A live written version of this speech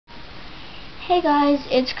Hey guys,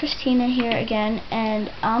 it's Christina here again, and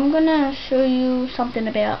I'm gonna show you something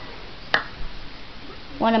about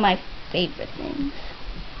one of my favorite things.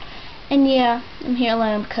 And yeah, I'm here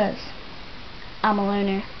alone because I'm a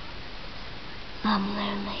loner. I'm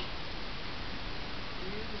lonely.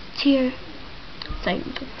 Cheer. So,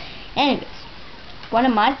 anyways, one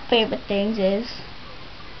of my favorite things is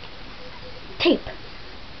tape.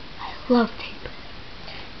 I love tape.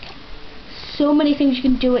 Okay. So many things you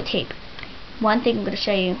can do with tape. One thing I'm going to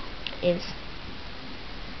show you is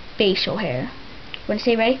facial hair. Want to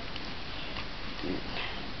say ready?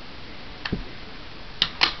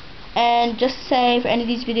 And just to say, for any of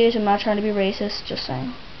these videos, I'm not trying to be racist. Just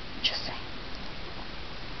saying. Just saying.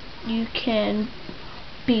 You can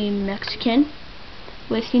be Mexican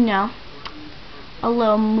with, you know, a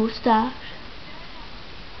little mustache.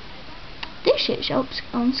 This shit shows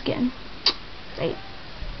on skin. Right.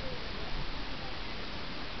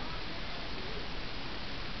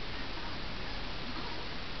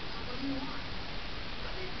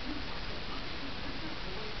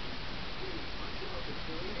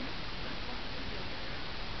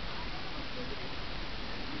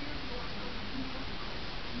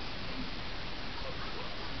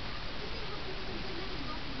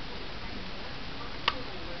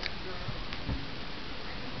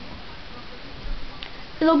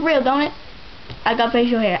 It look real, don't it? I got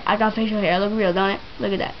facial hair. I got facial hair. It look real, don't it?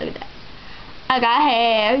 Look at that. Look at that. I got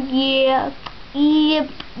hair. Yeah. Yep.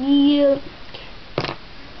 Yep.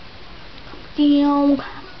 Damn.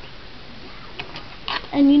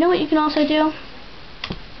 And you know what you can also do?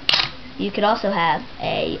 You could also have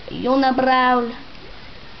a unibrow.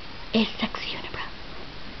 A sexy unibrow.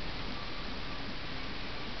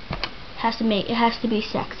 It has to be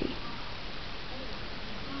sexy.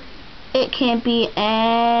 It can't be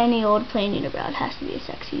any old plain unibrow. It has to be a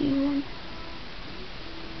sexy one.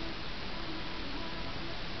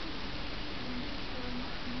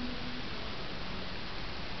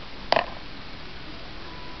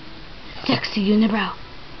 Sexy unibrow.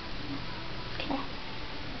 Okay.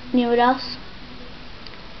 You know what else?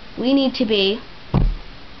 We need to be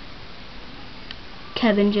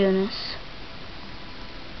Kevin Jonas.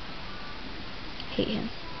 Hate him.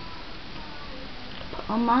 Put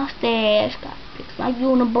on my stash. Gotta fix my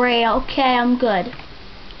unibrow. Okay, I'm good.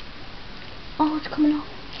 Oh, it's coming off.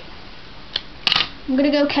 I'm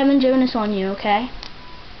gonna go Kevin Jonas on you, okay?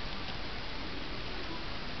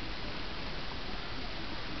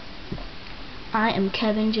 I am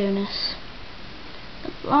Kevin Jonas.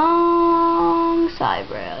 Long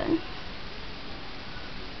eyebrow.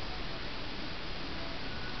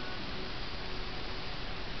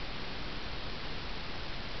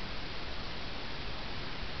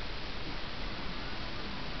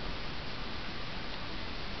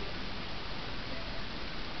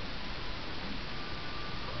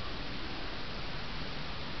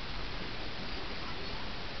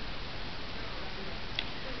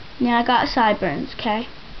 Now I got sideburns, okay?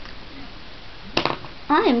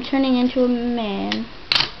 I am turning into a man.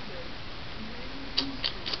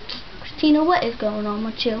 Christina, what is going on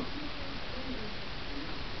with you?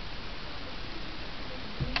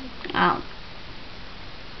 Oh.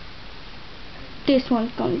 This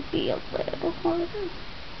one's going to be a little harder.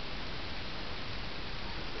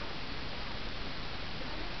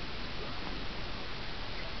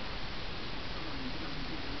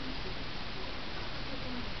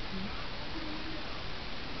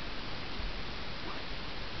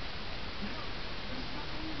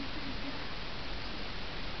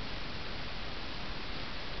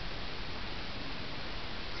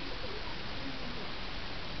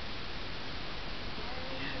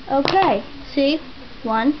 Okay, see?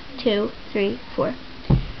 1, 2, 3, 4.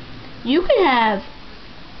 You can have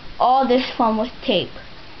all this fun with tape.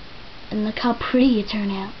 And look how pretty you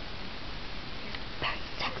turn out. Very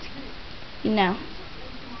sexy. You know,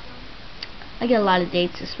 I get a lot of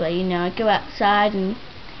dates this way, you know. I go outside and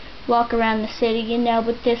walk around the city, you know,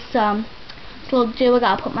 with this little do. I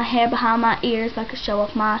gotta put my hair behind my ears so I can show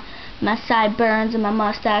off my sideburns and my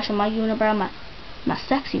mustache and my unibrow, my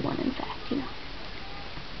sexy one, in fact, you know.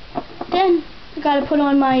 Then I gotta put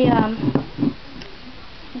on my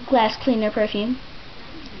glass cleaner perfume.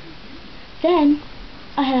 Then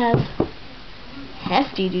I have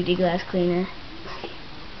hefty duty glass cleaner.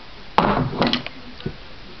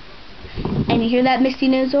 And you hear that, Misty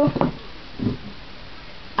Nozzle?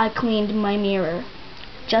 I cleaned my mirror.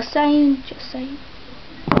 Just saying, just saying.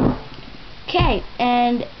 Okay,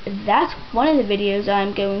 and that's one of the videos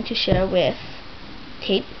I'm going to share with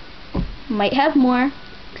tape. Might have more.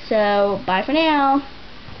 So, bye for now.